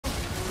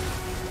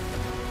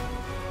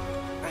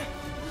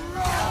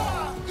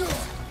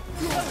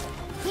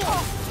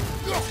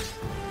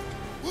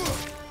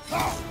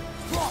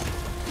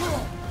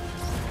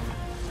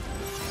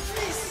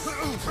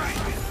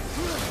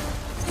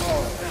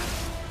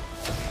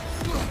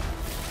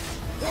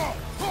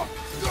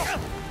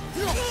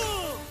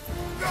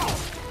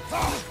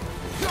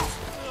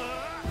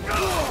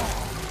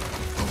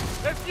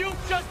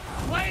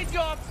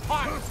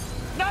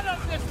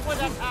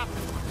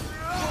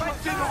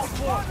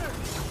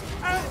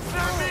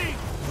Answer me,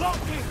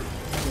 Loki!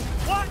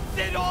 What's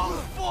it all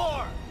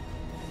for?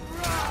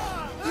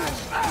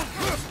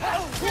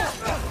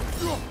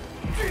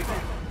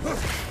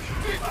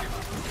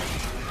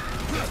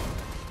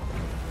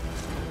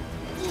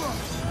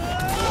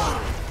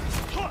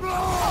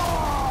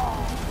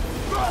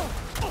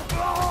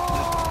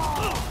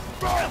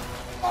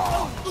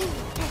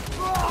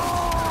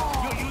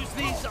 You use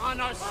these on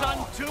our son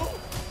too?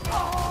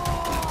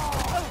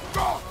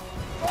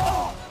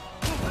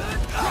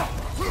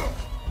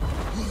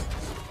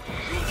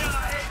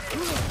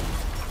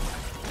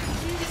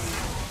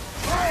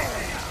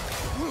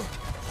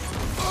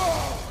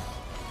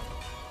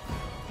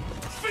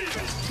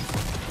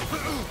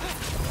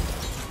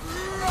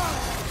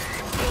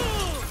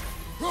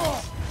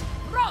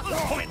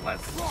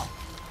 Pointless!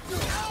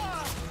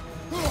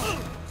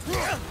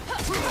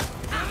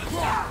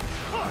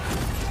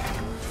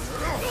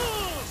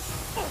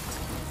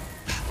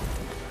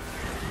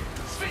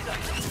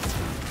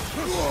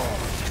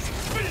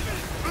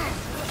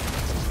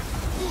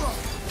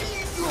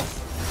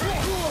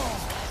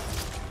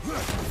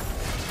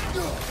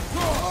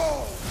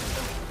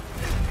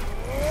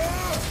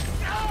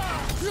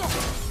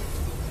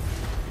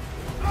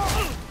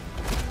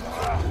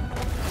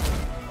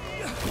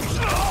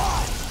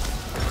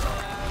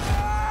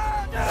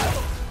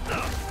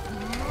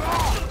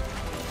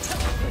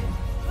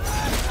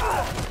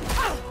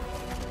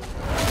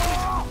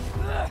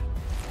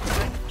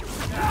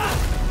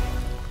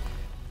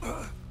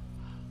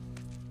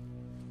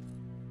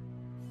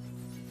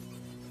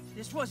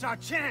 This was our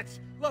chance,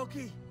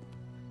 Loki.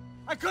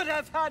 I could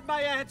have had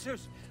my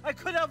answers. I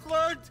could have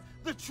learned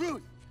the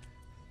truth.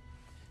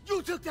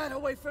 You took that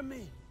away from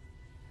me.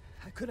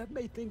 I could have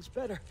made things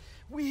better.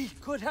 We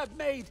could have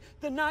made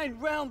the 9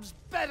 realms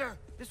better.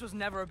 This was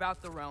never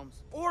about the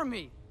realms, or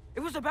me. It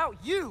was about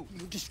you.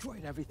 You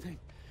destroyed everything.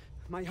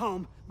 My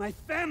home, my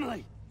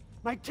family,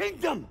 my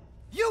kingdom.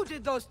 You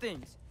did those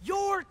things.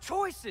 Your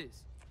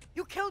choices.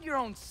 You killed your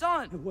own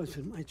son. It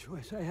wasn't my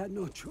choice. I had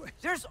no choice.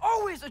 There's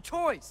always a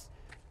choice.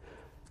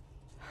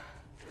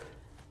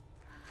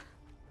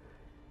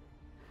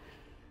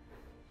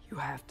 You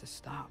have to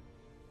stop.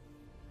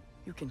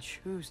 You can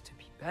choose to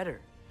be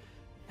better.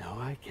 No,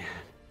 I can't.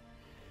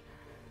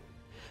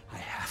 I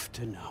have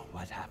to know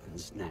what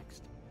happens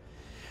next.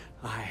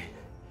 I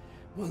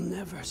will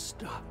never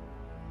stop.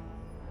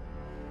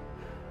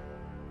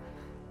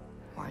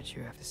 Why'd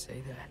you have to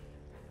say that?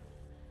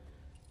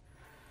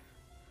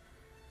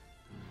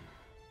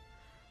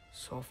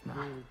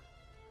 Sofna.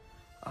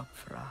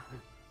 Apfra.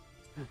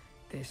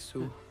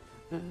 Desu.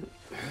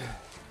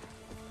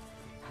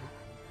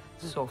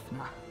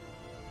 Sofna.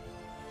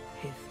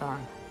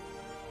 Hithan.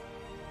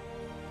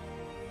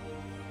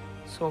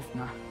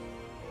 Sofna.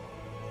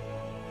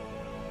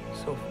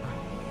 Sofna.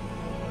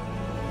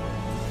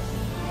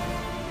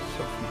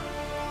 Sofna.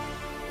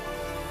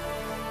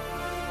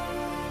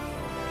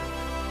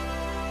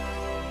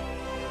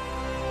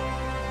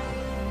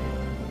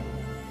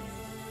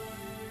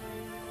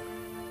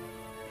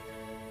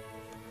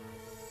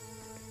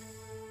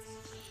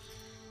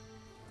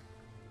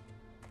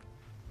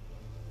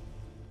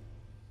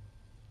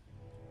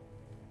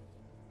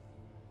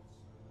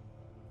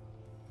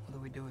 What do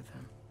we do with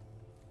him?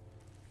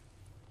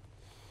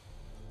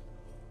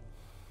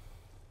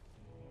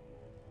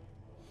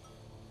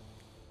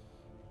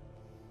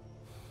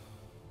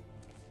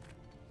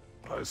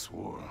 I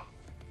swore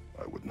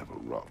I would never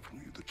rob from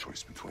you the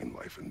choice between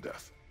life and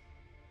death.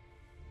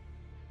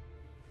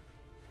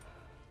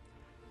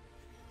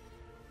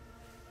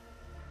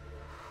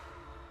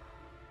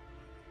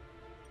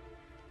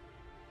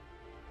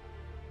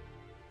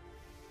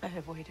 I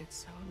have waited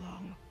so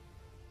long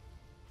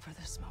for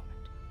this moment.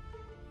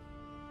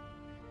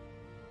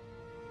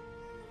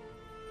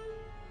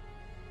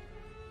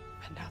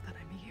 And now that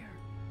I'm here,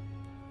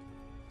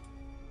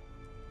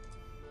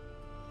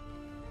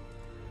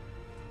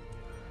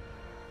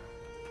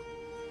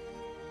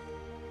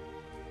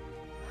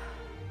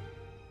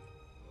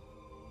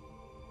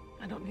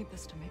 I don't need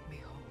this to make me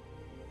whole.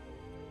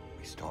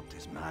 We stopped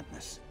his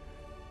madness.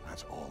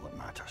 That's all that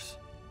matters.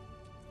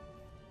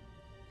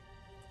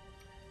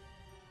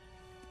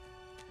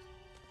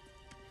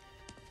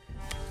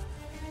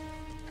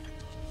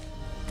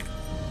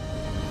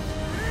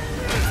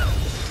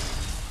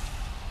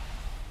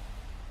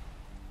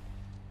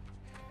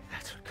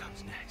 That's what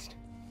comes next.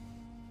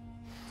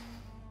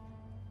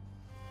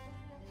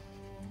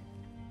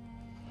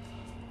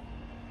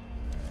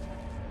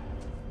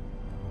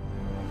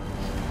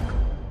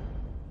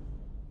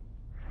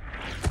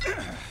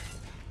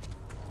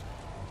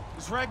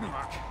 It's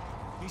Ragnarök.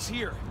 He's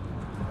here.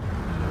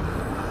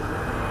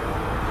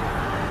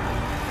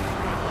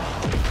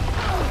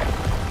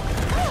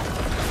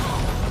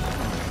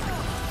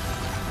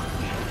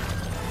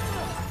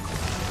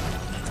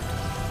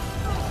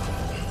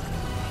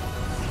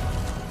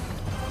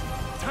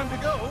 Time to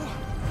go.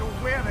 Go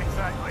where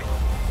exactly?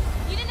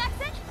 You didn't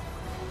exit?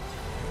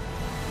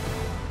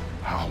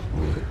 How?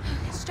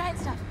 It's giant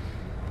stuff.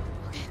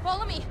 Okay,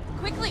 follow me,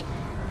 quickly.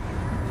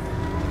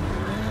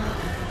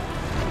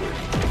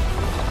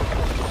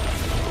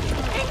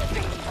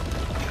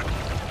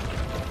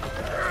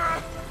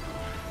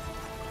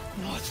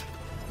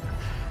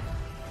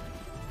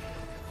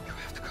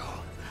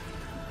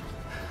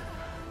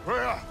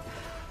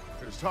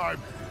 time.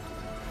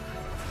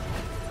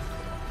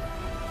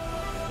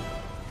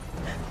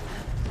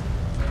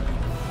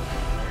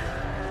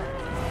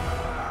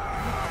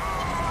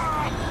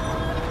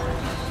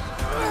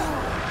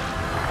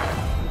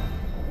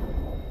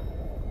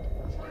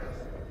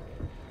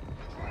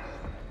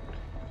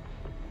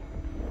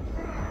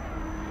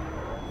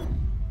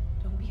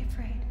 Don't be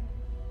afraid.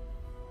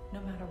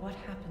 No matter what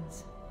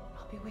happens,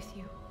 I'll be with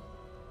you.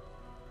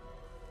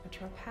 But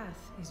your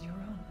path is your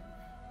own.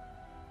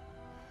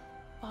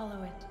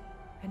 Follow it,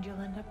 and you'll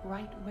end up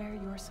right where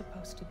you're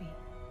supposed to be.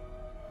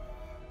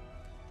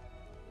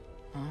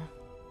 Huh?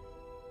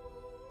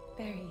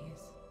 There he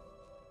is.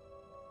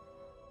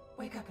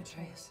 Wake up,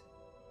 Atreus.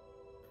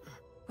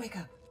 Wake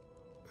up.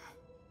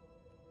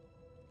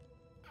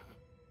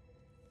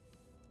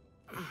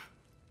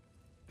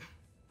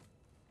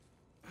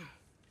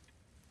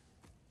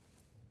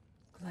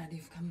 Glad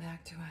you've come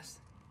back to us.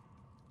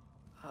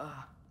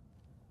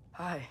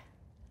 Hi.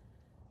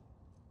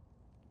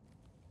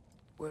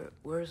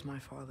 Where's my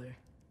father?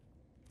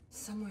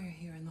 Somewhere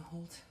here in the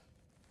Holt.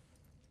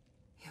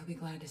 He'll be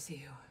glad to see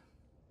you.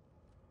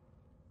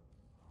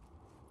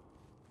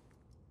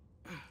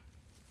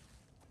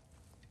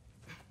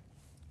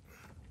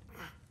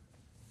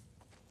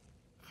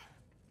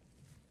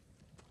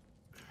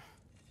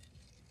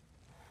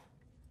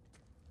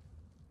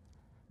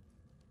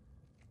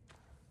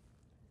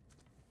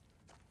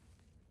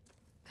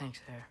 Thanks,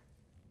 Hare.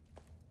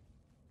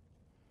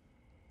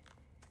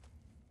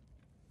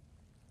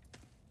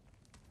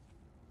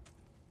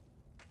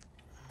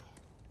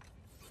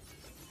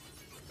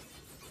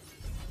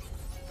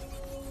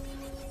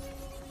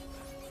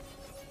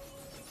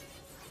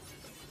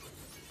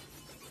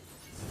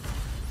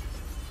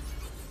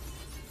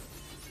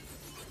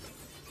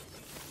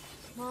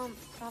 Mom,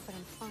 stop it,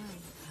 I'm fine.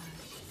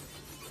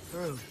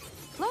 Through.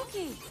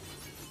 Loki!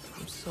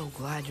 I'm so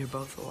glad you're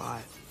both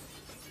alive.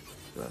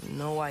 You have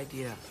no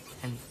idea,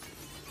 and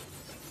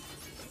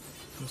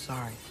I'm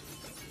sorry.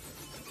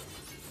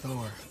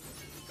 Thor.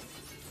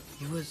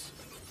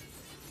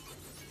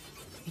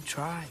 He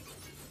tried,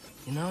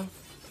 you know?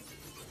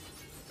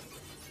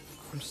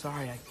 I'm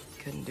sorry I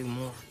couldn't do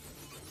more.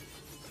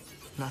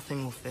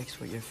 Nothing will fix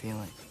what you're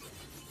feeling.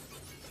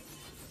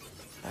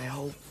 I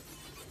hope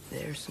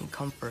there's some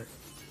comfort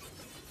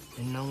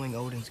in knowing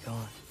Odin's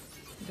gone.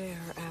 There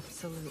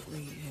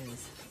absolutely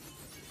is.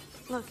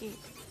 Loki,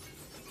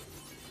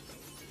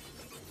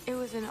 it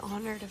was an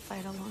honor to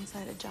fight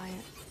alongside a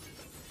giant.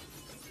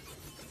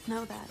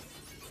 Know that.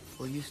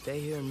 Will you stay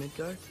here in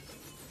Midgard?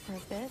 For a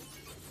bit.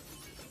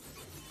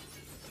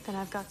 Then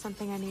I've got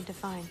something I need to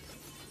find.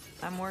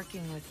 I'm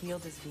working with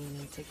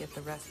Hildisvini to get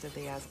the rest of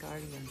the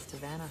Asgardians to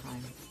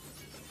Vanaheim.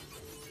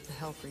 To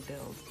help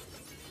rebuild.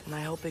 And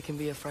I hope it can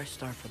be a fresh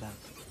start for them.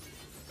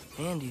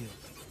 And you.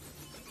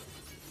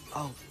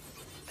 Oh,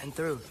 and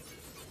through.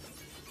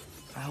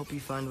 I hope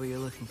you find what you're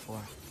looking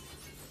for.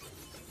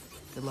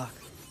 Good luck.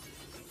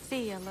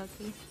 See ya,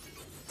 Loki.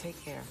 Take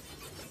care.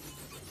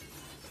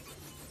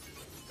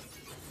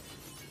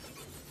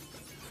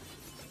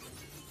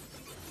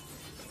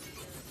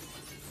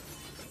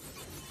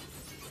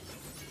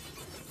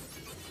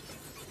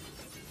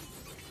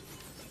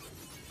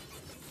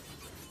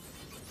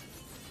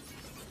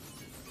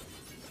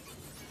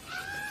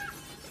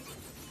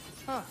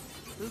 Huh.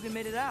 Lugan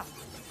made it out.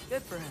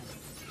 Good for him.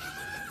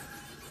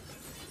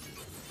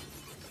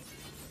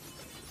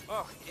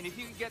 Oh, and if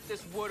you could get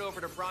this wood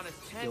over to Brana's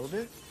tent...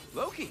 Gilder?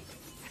 Loki!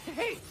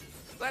 Hey!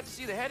 Glad to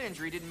see the head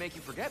injury didn't make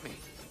you forget me.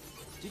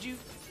 Did you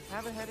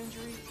have a head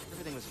injury?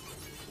 Everything was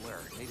a blur.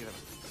 Maybe that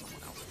was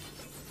someone else.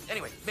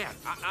 Anyway, man,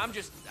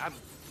 I'm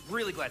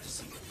really glad to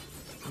see you.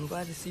 I'm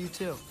glad to see you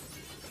too.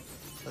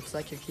 Looks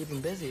like you're keeping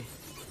busy.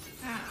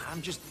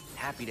 I'm just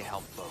happy to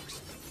help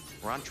folks.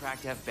 We're on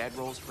track to have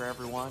bedrolls for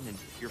everyone, and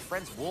your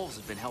friend's wolves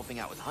have been helping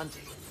out with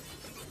hunting.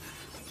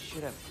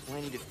 Should have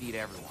plenty to feed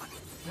everyone.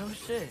 No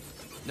shit.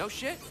 No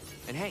shit?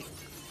 And hey,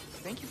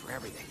 thank you for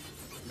everything.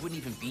 We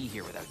wouldn't even be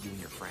here without you and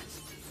your friends.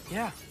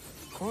 Yeah,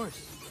 of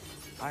course.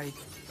 I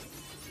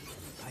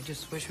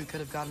just wish we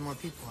could have gotten more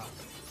people out.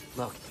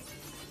 Loki,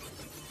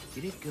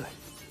 you did good.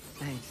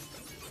 Thanks,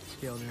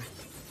 Gilder.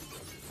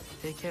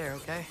 Take care,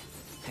 okay?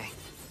 Hey,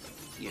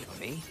 you know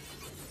me.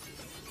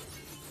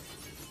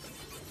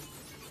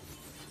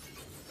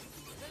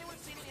 Has anyone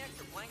seen any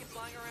extra blankets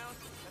lying around?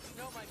 That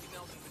snow might be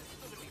melting, but it's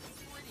still gonna be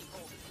pretty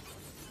cold.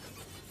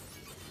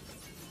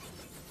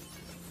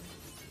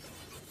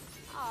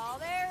 Oh,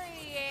 there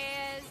he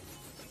is.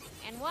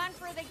 And one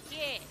for the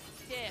kid,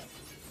 too.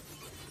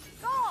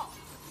 Go!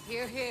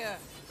 Here, here.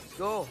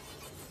 Skull.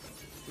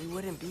 We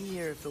wouldn't be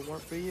here if it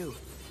weren't for you.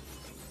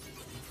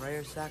 And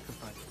Freya's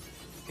sacrifice.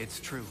 It's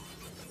true.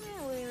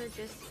 Well, we were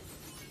just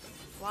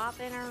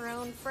swapping our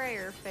own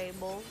Freya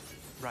fables.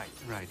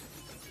 Right.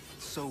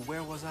 So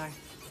where was I?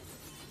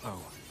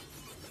 Oh.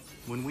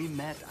 When we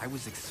met, I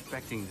was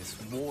expecting this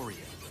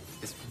warrior,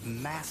 this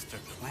master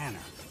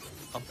planner,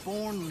 a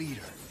born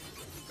leader.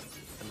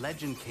 The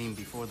legend came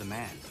before the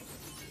man.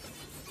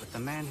 But the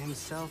man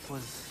himself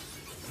was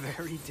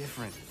very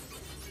different.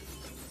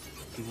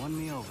 He won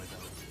me over,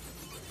 though.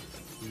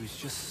 He was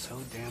just so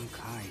damn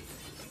kind.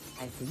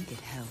 I think it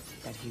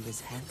helped that he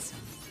was handsome.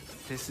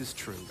 This is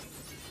true.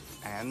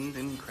 And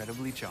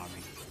incredibly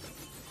charming.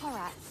 All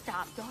right,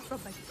 stop. Y'all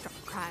gonna make me start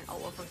crying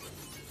all over.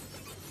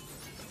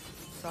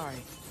 Sorry.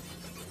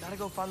 Gotta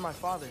go find my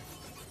father.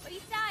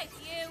 Besides,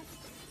 you.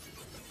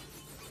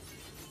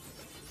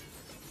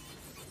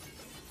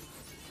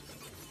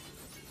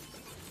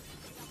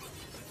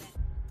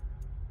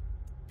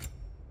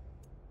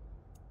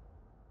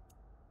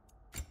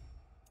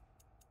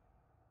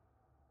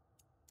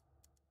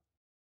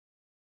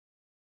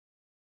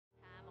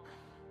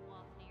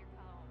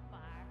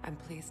 I'm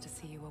pleased to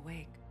see you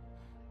awake.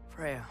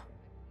 Freya,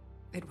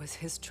 It was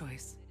his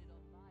choice.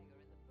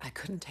 I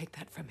couldn't take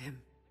that from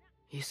him.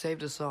 you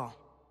saved us all.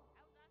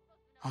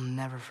 I'll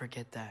never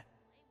forget that.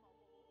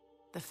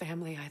 The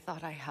family I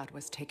thought I had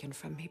was taken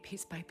from me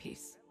piece by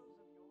piece.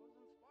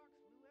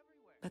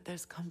 But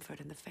there's comfort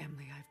in the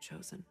family I've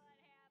chosen.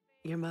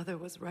 Your mother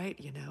was right,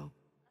 you know.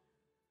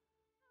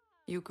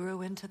 You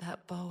grew into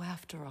that bow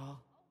after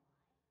all.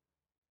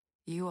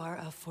 You are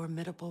a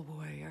formidable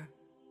warrior,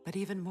 but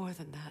even more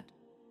than that,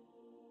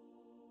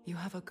 you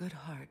have a good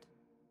heart.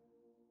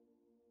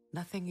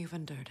 Nothing you've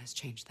endured has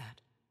changed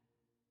that.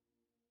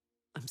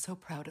 I'm so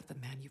proud of the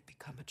man you've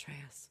become,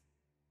 Atreus.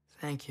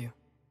 Thank you.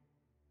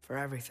 For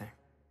everything.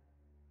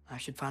 I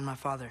should find my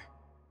father.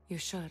 You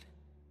should.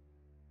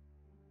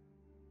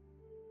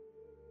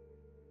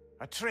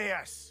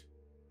 Atreus!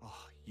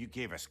 Oh, you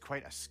gave us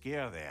quite a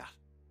scare there.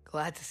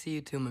 Glad to see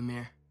you too,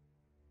 Mimir.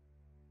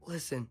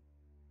 Listen.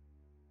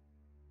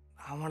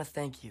 I want to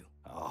thank you.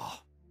 Oh,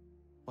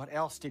 what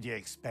else did you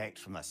expect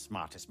from the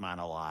smartest man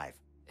alive?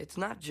 It's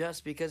not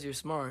just because you're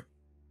smart.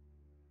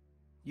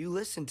 You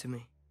listened to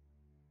me.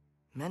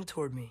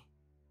 Mentored me.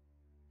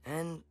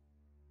 And,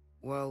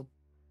 well,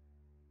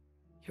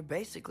 you're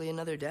basically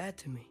another dad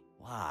to me.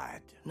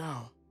 Lad.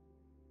 No.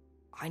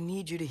 I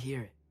need you to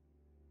hear it.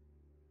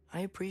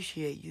 I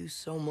appreciate you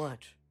so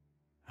much.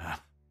 Huh?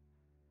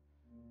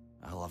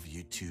 I love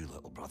you too,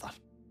 little brother.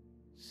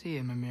 See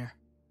you, Mimir.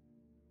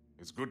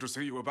 It's good to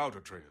see you about,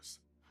 Atreus.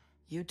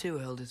 You too,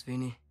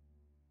 Hildisvini.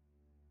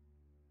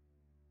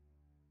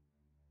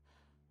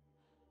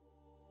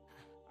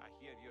 I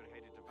hear you're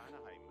headed to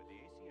Vanaheim with the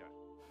Aesir.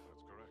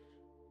 That's correct.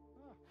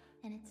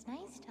 And it's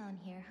nice down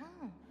here,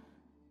 huh?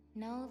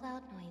 No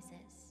loud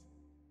noises.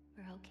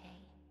 We're okay.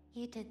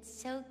 You did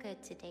so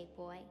good today,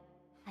 boy.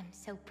 I'm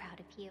so proud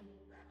of you.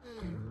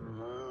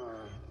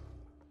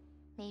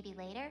 Maybe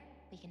later,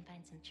 we can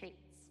find some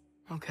treats.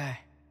 Okay.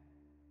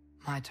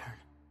 My turn.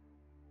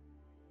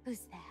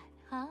 Who's that,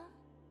 huh?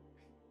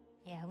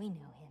 Yeah, we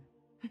know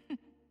him.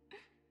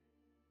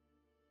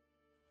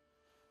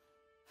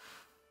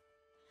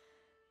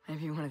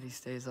 Maybe one of these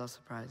days I'll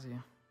surprise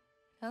you.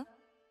 Oh?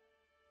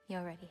 You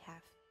already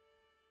have.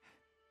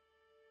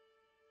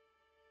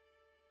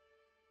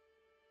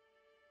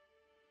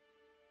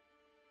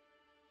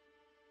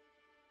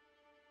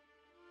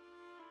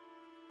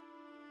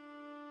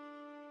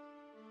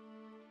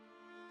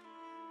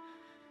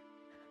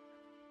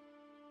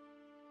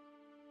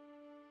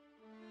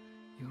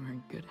 You were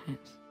in good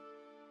hands.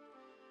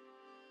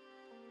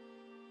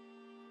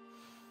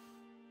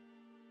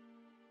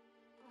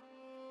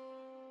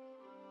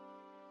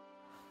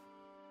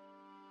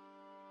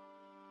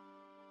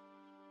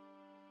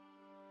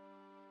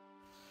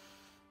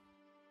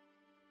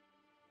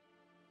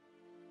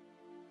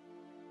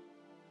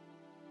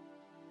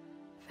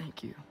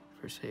 Thank you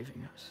for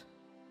saving us.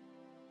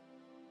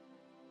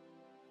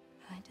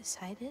 I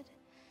decided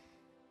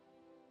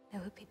it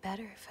would be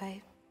better if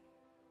I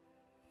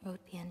wrote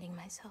the ending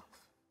myself.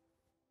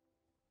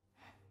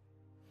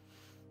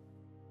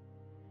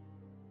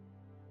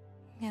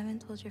 You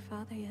haven't told your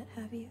father yet,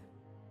 have you?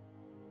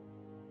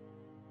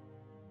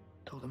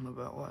 Told him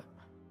about what?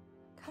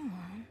 Come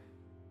on.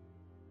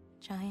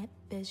 Giant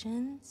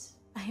visions?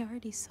 I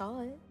already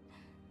saw it.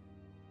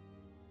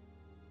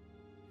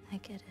 I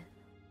get it.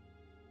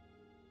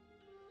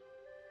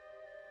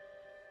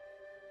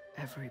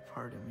 Every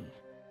part of me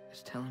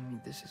is telling me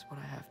this is what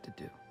I have to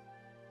do.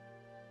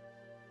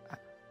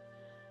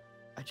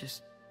 I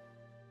just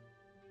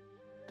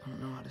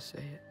don't know how to say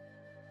it.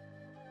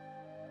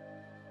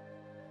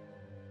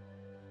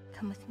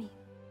 Come with me.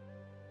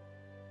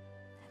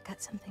 I've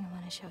got something I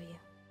want to show you.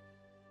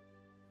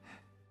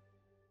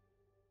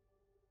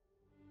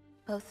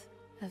 Both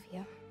of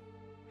you.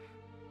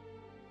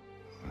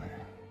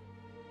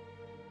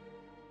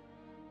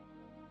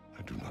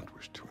 I do not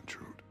wish to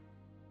intrude.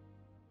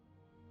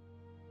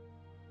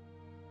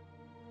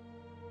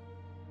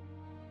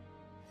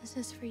 This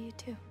is for you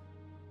too.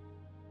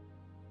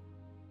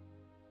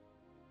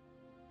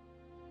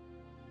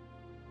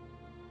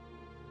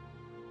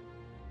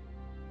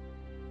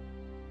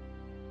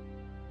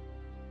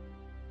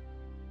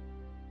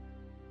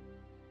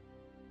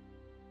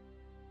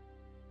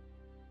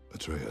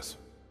 Atreus,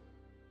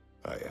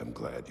 I am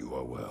glad you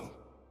are well.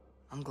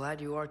 I'm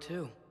glad you are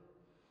too.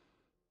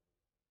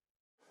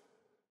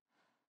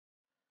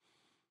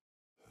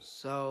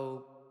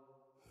 So,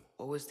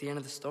 what was the end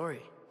of the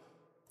story?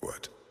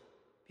 What?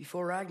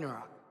 Before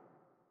Ragnarok,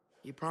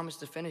 You promised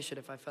to finish it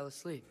if I fell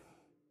asleep.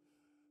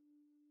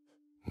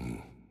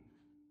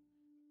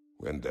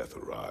 When death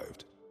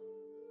arrived,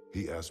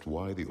 he asked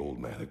why the old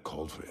man had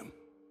called for him.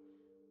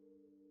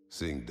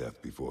 Seeing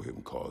death before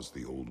him caused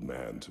the old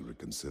man to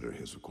reconsider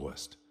his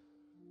request.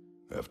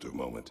 After a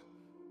moment,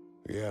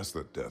 he asked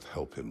that death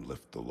help him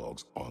lift the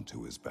logs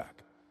onto his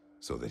back,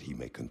 so that he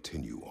may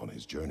continue on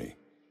his journey.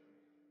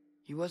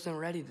 He wasn't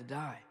ready to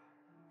die.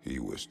 He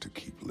wished to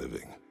keep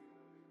living.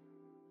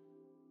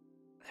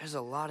 There's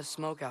a lot of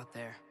smoke out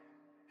there.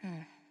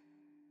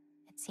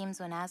 It seems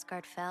when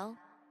Asgard fell,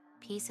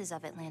 pieces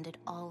of it landed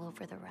all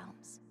over the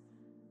realms.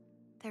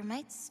 There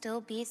might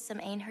still be some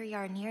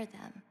Einherjar near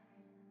them,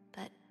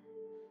 but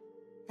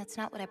that's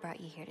not what I brought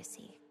you here to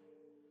see.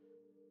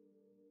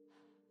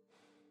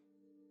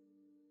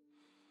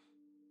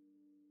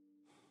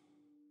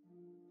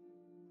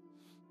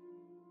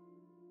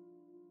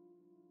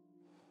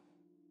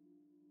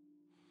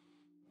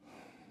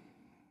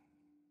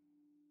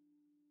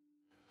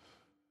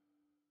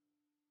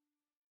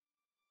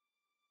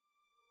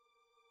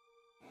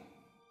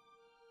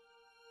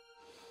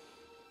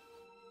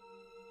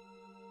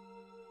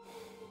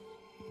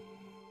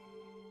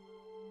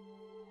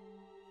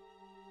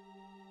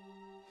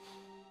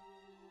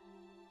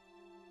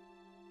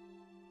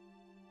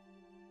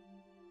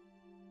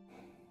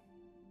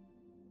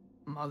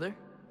 Mother?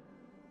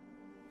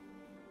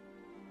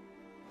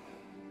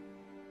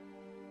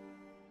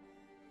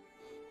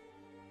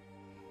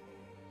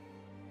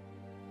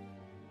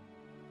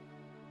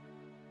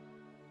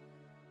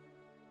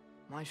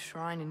 My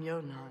shrine in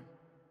Jotunheim.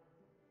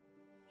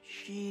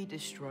 She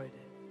destroyed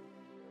it.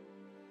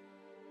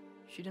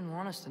 She didn't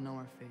want us to know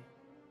our fate.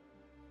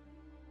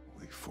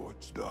 We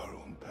forged our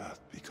own path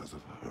because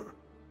of her.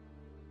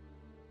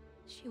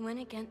 She went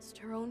against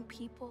her own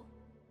people.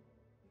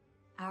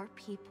 Our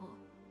people.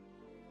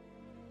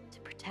 To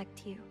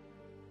protect you.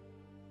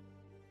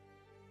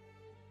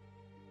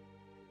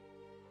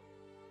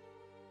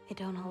 They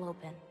don't all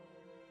open.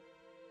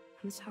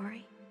 I'm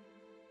sorry.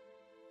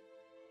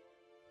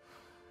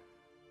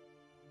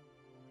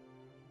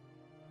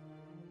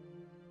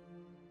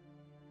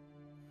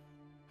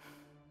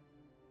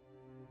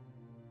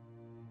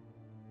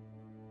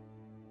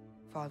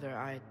 Father,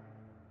 I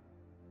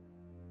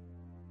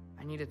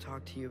need to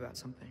talk to you about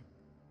something.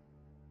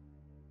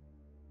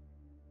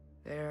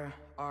 There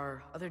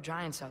are other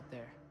giants out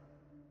there,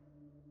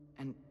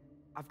 and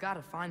I've got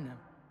to find them.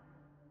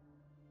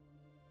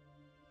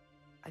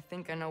 I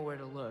think I know where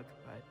to look,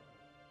 but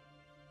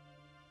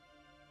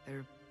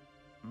they're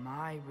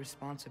my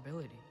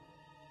responsibility.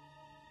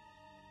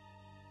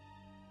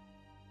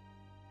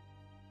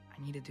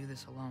 I need to do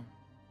this alone.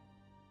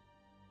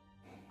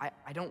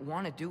 I don't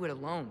want to do it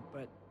alone,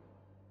 but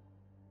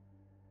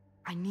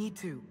I need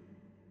to.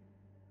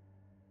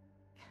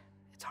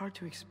 It's hard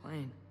to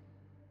explain.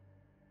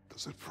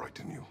 Does it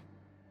frighten you?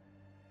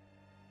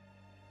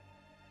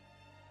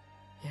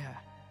 Yeah.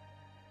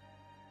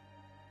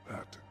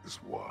 That is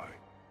why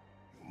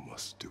you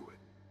must do it.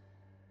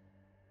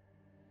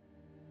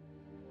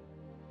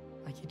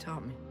 Like you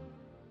taught me.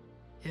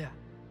 Yeah.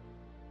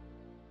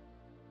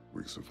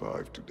 We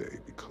survived today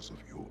because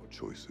of your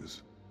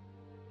choices.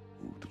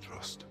 Who to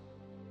trust,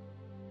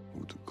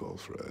 who to call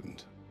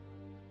friend.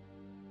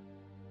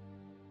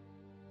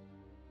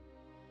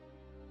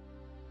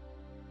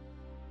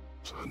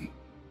 Son,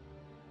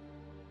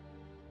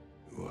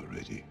 you are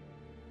ready.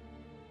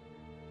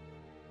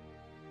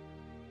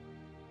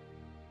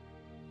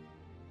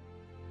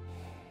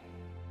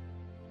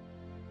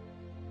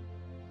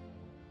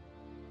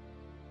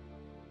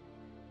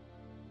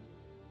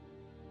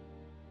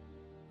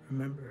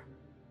 Remember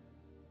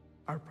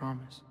our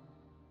promise.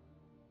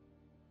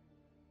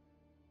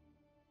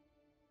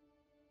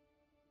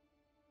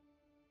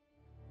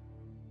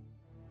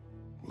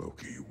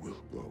 Loki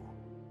will go.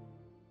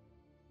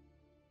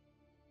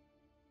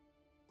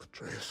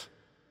 Atreus.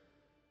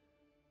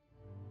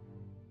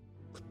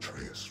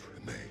 Atreus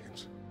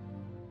remains.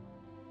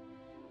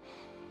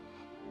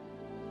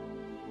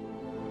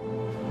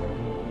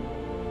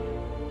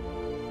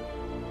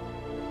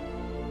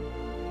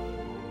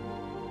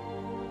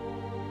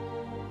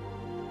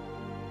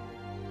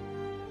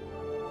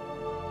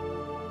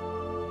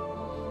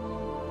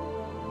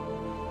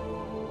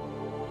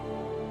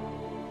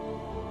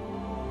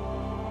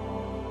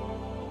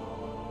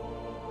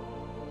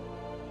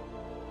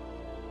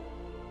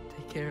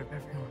 Take care of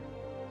everyone.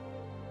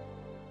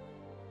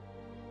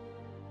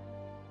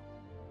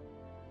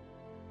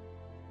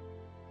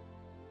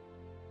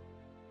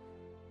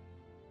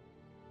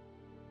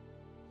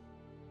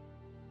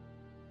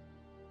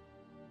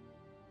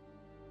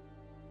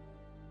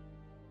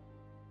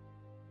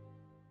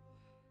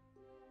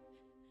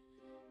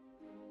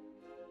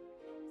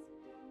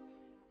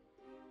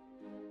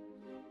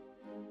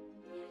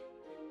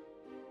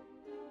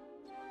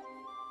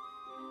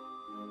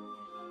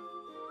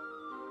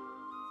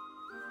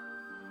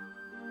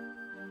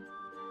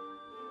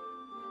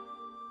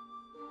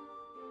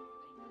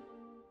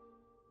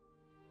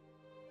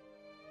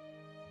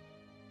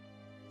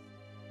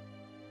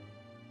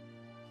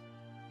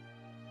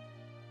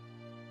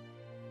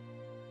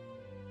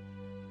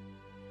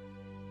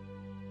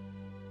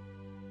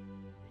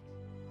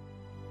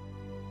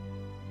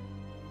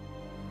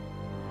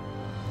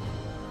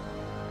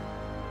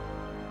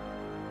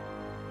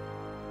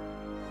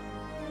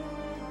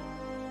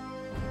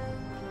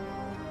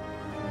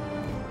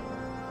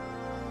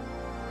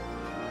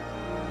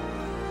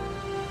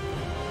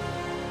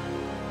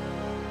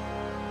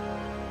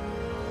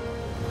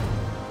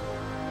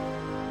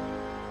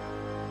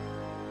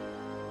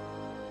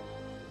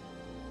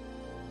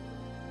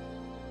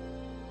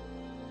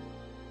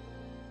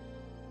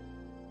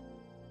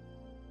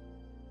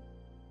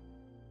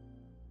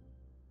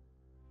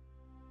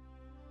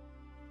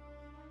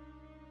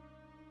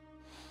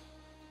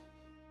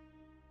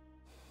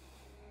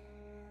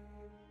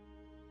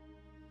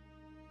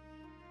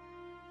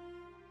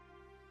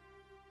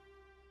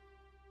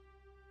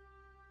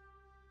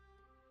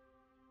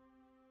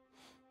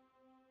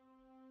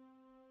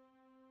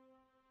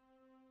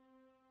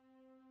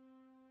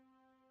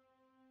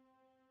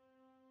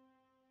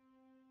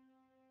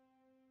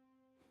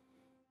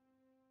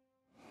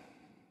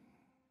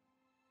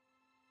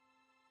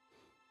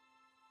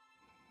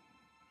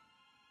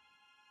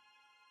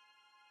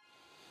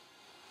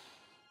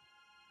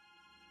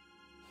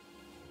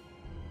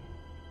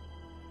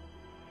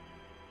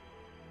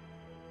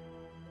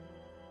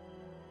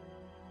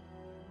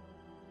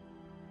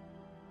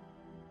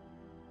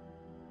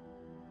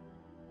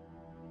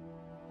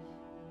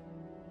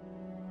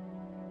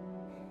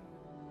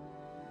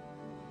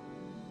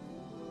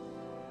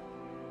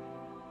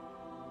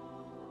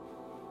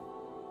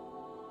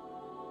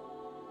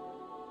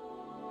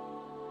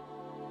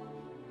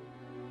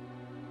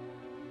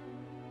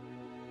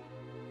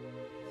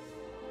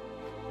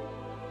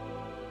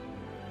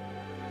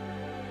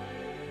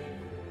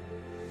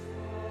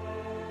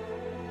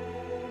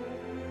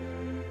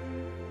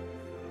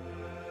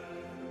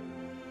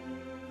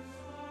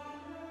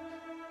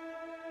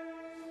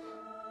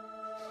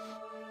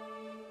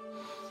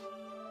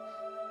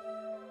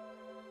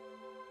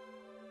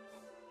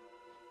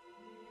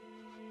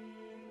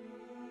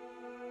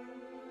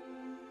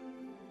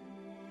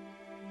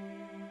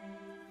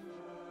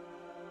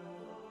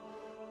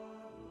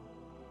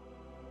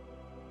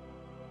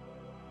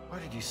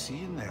 What did you see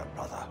in there,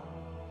 brother?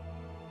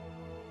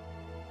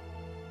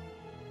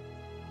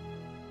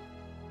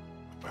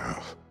 A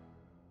path.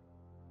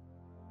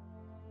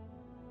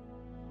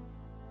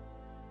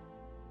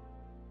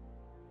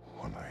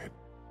 One I had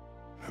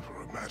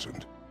never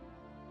imagined.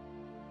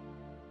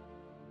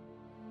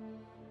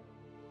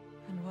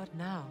 And what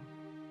now?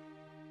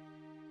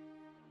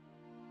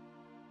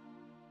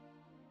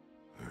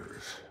 There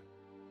is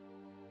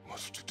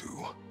much to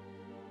do.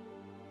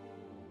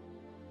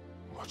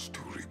 Much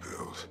to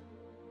rebuild.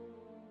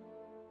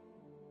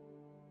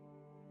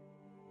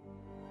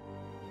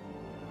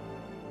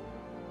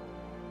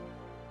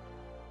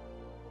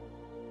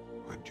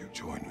 Would you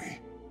join me?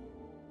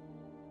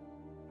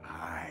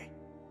 Aye.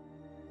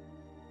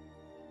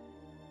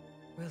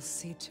 We'll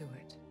see to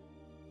it.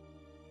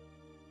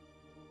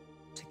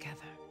 Together.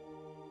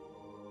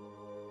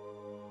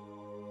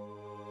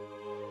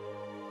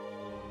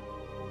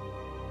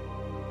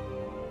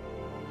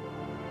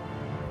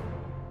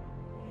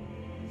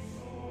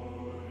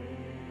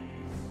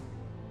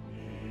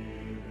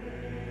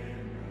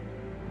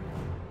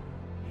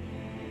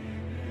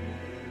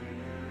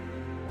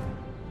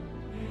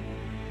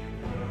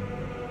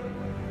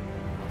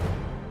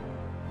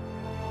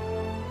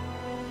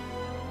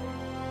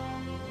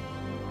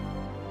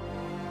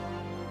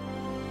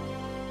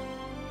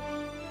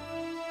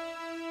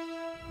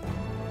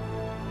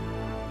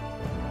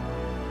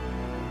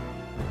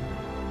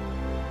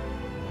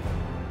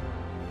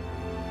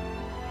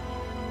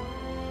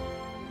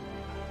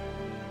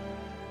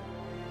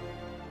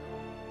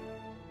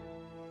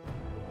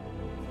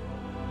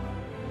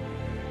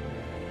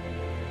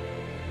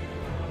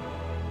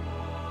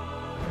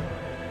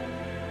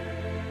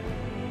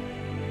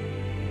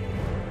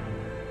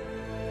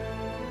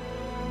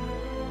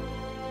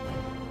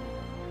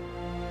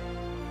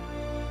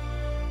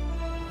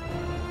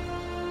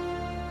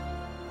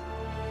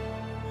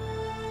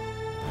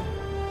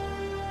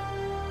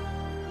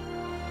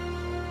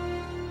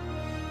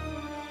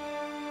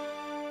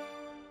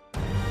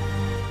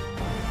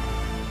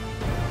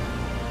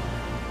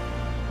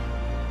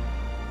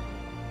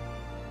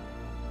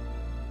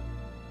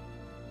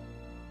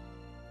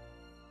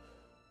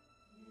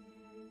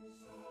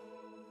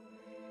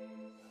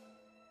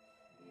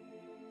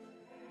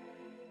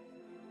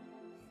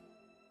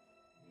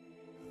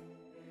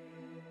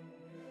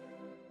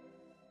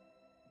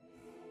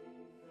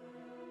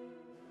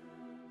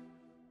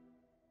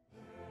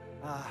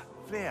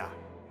 Freya,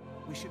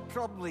 we should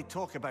probably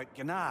talk about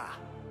Gná.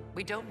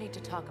 We don't need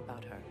to talk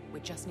about her. We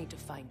just need to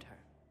find her.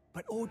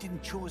 But Odin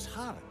chose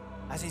her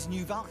as his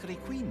new Valkyrie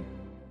queen.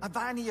 A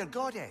Vanir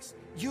goddess,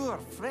 your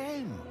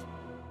friend.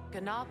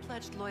 Gná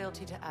pledged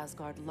loyalty to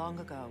Asgard long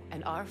ago,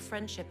 and our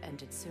friendship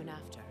ended soon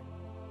after.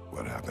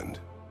 What happened?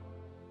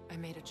 I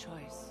made a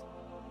choice.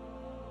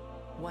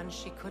 One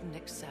she couldn't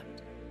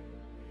accept.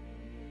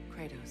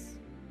 Kratos.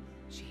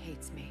 She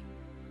hates me.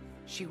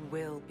 She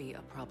will be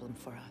a problem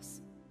for us.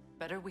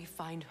 Better we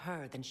find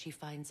her than she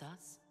finds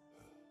us.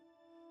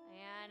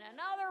 And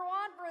another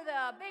one for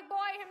the big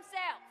boy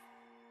himself.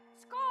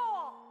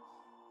 Skull!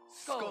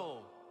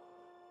 Skull!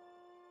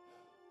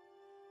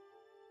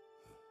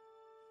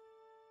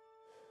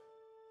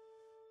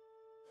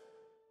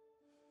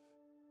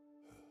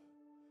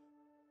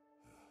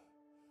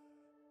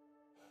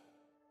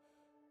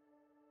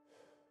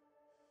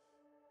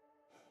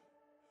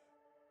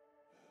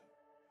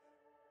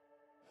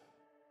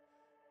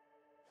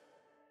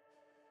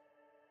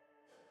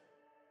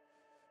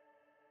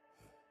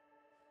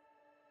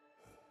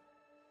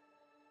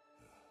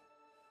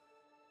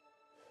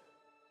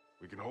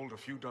 We can hold a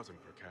few dozen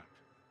per camp.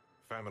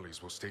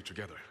 Families will stay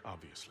together,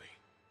 obviously.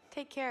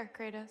 Take care,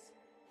 Kratos.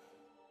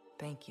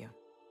 Thank you.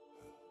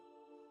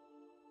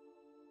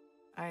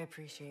 I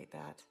appreciate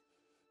that.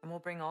 And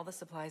we'll bring all the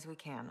supplies we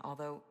can,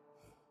 although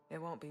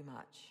it won't be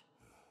much.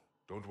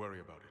 Don't worry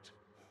about it.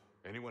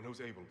 Anyone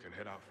who's able can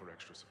head out for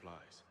extra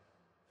supplies.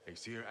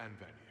 Aesir and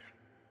Vanir.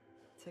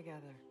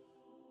 Together.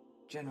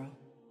 General,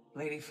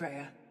 Lady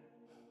Freya,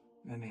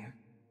 Mimir,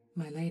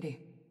 my lady.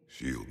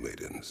 Shield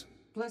maidens.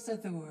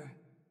 Blessed Thor,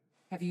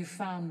 have you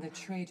found the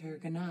traitor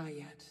Gná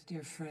yet,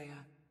 dear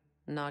Freya?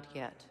 Not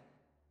yet.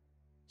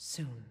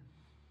 Soon.